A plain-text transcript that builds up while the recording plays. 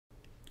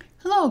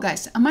Hello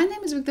guys, my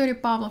name is Victoria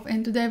Pavlov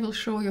and today I will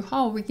show you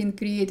how we can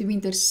create a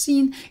winter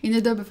scene in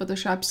Adobe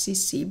Photoshop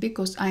CC.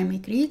 Because I'm a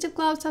Creative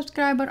Cloud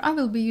subscriber, I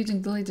will be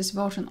using the latest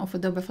version of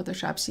Adobe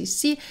Photoshop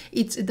CC.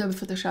 It's Adobe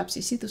Photoshop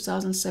CC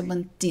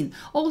 2017.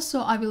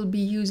 Also, I will be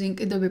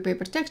using Adobe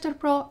Paper Texture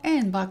Pro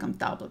and Wacom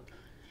tablet.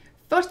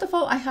 First of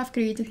all, I have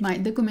created my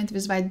document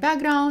with white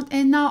background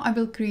and now I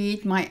will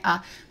create my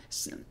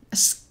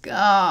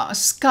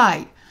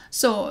sky.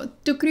 So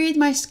to create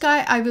my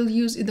sky, I will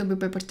use Adobe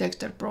Paper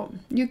Texture Pro.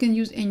 You can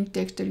use any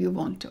texture you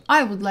want to.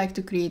 I would like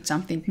to create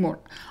something more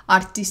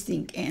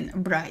artistic and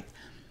bright.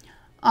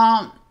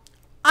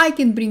 I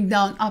can bring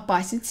down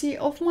opacity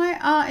of my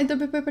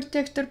Adobe Paper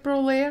Texture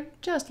Pro layer,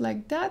 just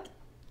like that.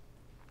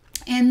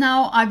 And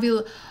now I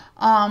will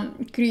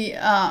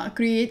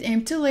create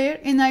empty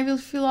layer and I will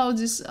fill out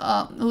this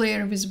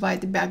layer with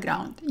white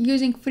background.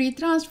 Using free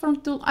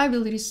transform tool, I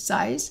will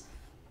resize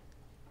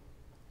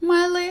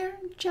my layer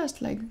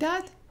just like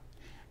that,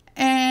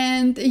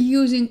 and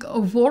using a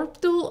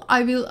warp tool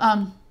I will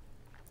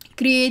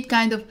create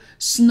kind of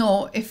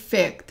snow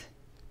effect.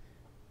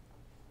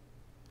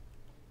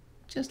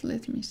 Just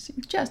let me see,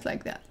 just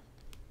like that.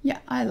 Yeah,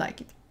 I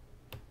like it.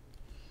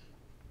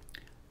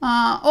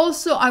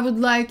 Also, I would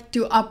like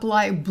to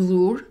apply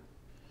blur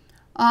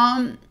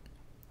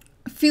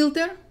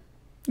filter.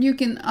 You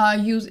can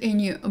use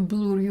any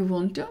blur you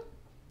want to,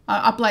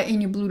 apply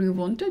any blur you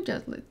want to.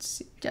 Just let's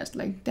see, just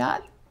like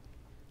that.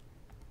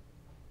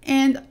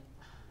 And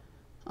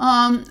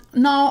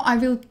now I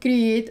will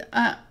create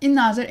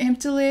another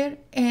empty layer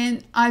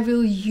and I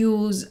will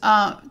use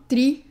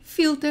tree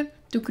filter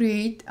to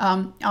create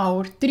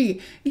our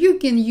tree. You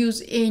can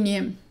use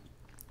any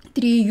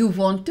tree you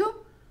want to.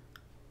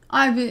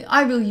 I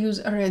will use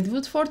a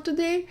redwood for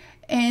today,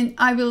 and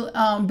I will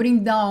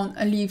bring down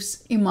a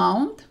leaves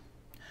amount.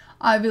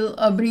 I will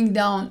bring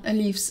down a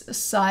leaves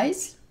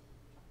size,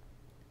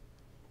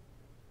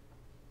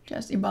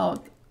 just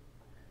about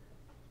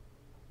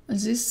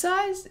this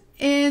size,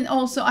 and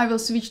also I will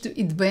switch to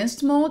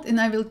advanced mode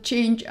and I will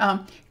change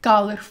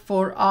color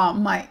for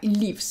my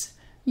leaves.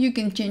 You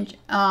can change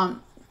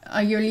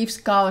your leaves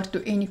color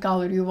to any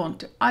color you want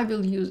to. I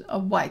will use a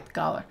white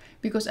color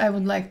because I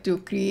would like to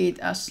create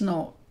a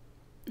snow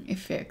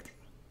effect.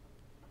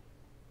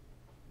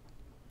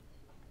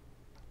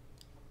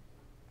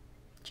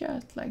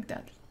 Just like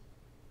that.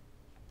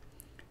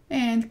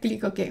 And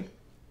click OK.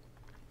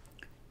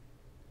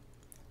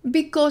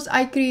 Because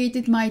I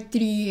created my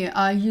tree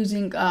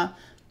using a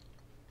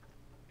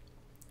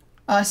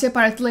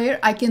separate layer,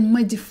 I can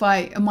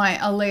modify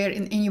my layer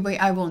in any way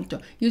I want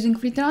to. Using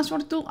free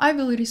transform tool, I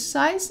will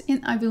resize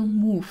and I will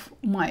move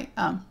my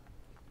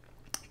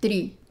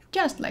tree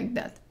just like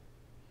that.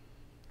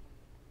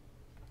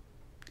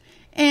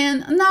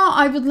 And now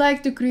I would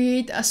like to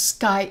create a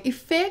sky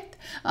effect,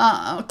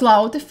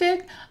 cloud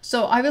effect.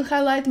 So I will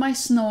highlight my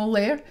snow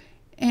layer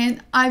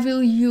and I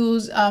will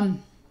use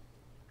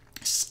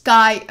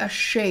sky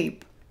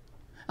shape,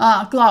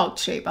 cloud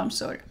shape, I'm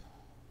sorry,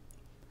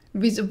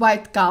 with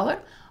white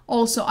color.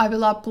 Also, I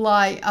will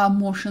apply a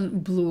motion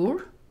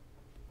blur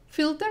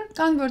filter,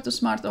 convert to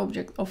smart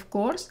object, of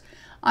course.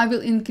 I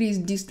will increase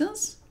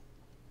distance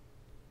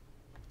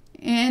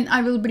and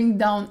I will bring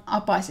down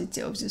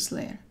opacity of this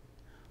layer.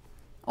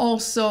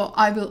 Also,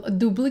 I will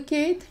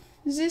duplicate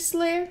this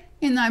layer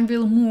and I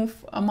will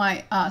move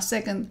my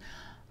second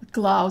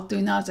cloud to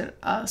another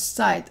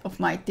side of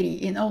my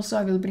tree, and also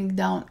I will bring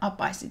down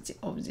opacity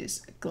of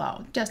this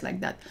cloud just like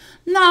that.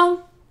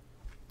 Now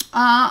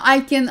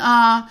I can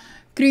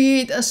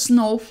create a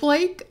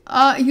snowflake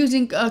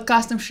using a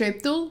custom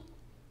shape tool.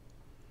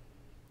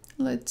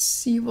 Let's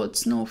see what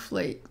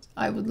snowflake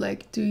I would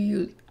like to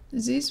use.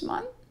 This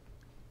one,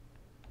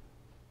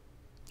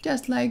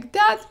 just like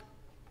that.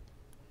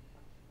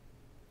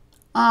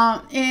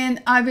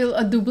 And I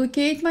will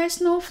duplicate my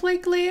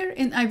snowflake layer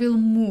and I will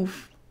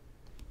move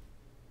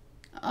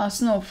a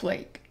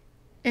snowflake,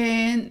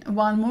 and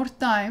one more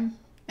time,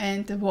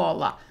 and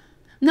voila.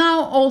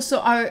 Now also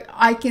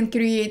I can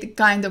create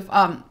kind of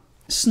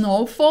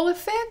snowfall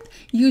effect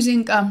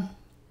using a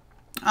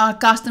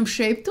custom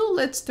shape tool.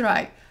 Let's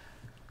try.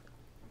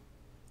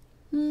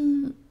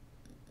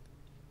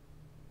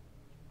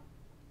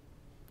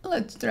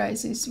 Let's try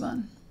this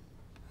one.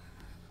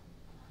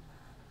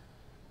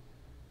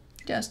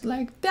 Just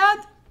like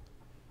that.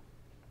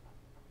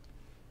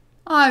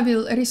 I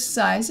will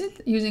resize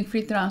it using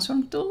free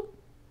transform tool,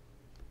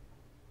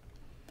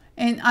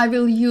 and I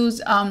will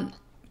use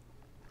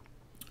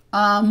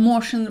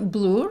motion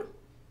blur,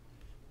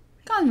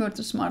 convert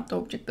to smart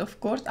object, of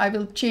course. I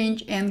will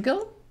change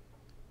angle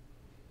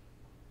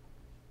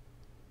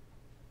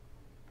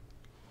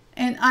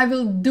and I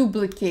will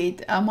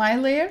duplicate my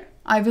layer.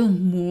 I will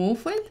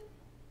move it.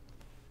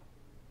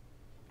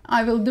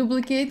 I will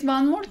duplicate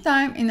one more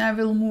time and I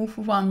will move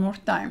one more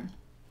time.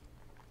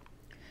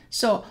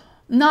 So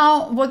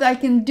now what I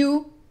can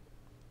do,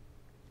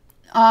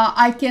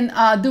 I can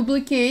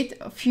duplicate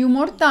a few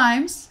more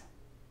times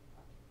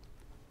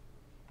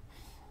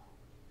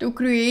to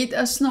create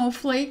a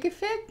snowflake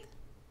effect,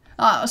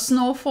 a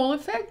snowfall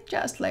effect,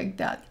 just like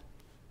that.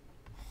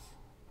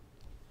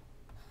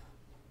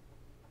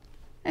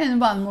 and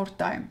one more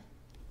time.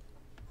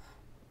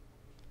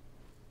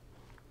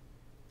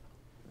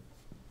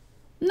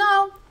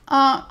 Now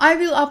I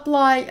will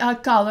apply a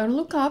color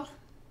lookup.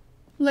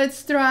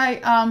 Let's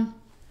try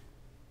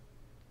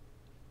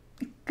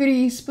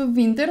crisp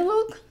winter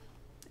look,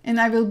 and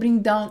I will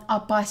bring down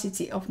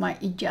opacity of my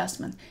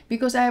adjustment.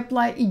 Because I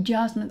apply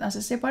adjustment as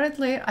a separate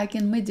layer, I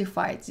can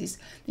modify this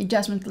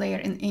adjustment layer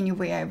in any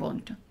way I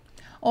want to.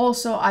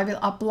 Also, I will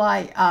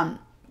apply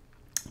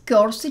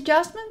curves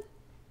adjustment,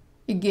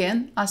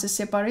 again as a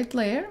separate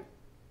layer.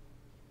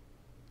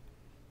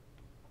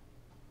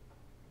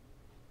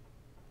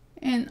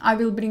 And I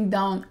will bring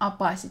down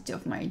opacity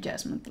of my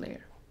adjustment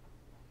layer.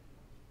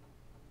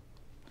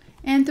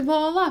 And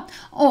voila!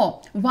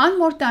 Oh, one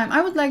more time,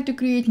 I would like to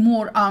create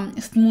more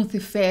smooth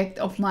effect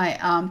of my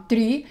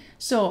tree.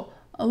 So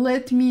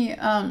let me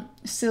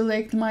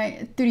select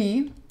my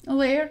tree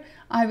layer.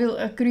 I will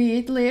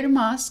create layer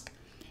mask,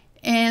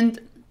 and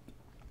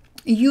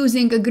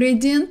using a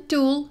gradient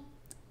tool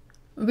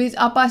with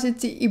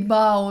opacity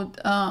about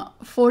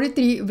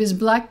 43 with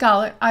black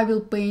color, I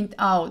will paint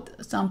out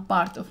some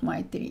part of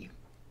my tree.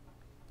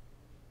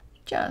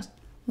 Just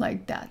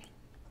like that.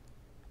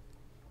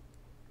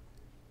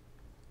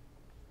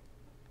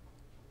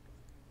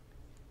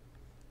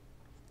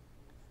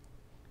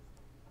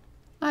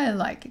 I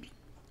like it.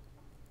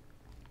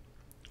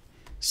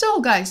 So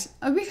guys,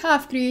 we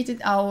have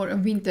created our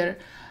winter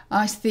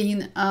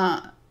scene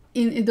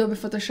in Adobe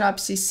Photoshop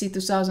CC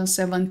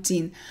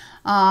 2017.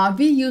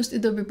 We used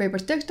Adobe Paper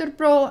Texture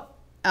Pro,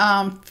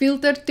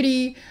 filter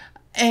tree,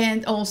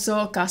 and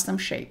also custom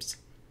shapes.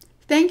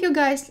 Thank you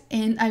guys,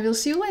 and I will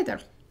see you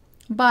later.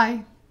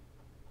 Bye.